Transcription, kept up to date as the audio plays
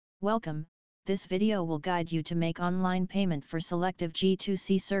Welcome, this video will guide you to make online payment for selective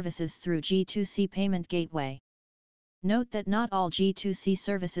G2C services through G2C Payment Gateway. Note that not all G2C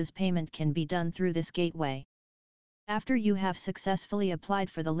services payment can be done through this gateway. After you have successfully applied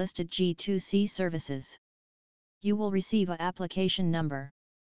for the listed G2C services, you will receive a application number.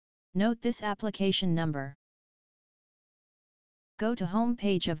 Note this application number. Go to home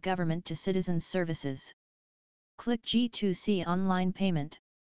page of Government to Citizens Services. Click G2C Online Payment.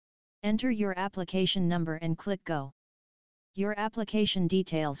 Enter your application number and click Go. Your application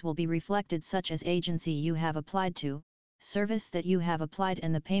details will be reflected, such as agency you have applied to, service that you have applied,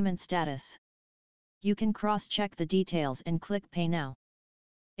 and the payment status. You can cross-check the details and click Pay Now.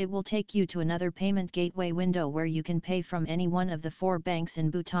 It will take you to another payment gateway window where you can pay from any one of the 4 banks in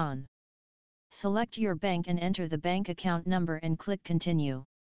Bhutan. Select your bank and enter the bank account number and click Continue.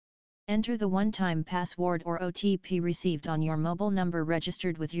 Enter the one-time password or OTP received on your mobile number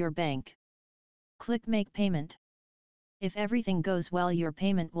registered with your bank. Click Make Payment. If everything goes well, your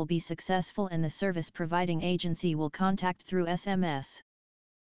payment will be successful and the service providing agency will contact through SMS.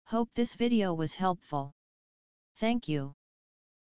 Hope this video was helpful. Thank you.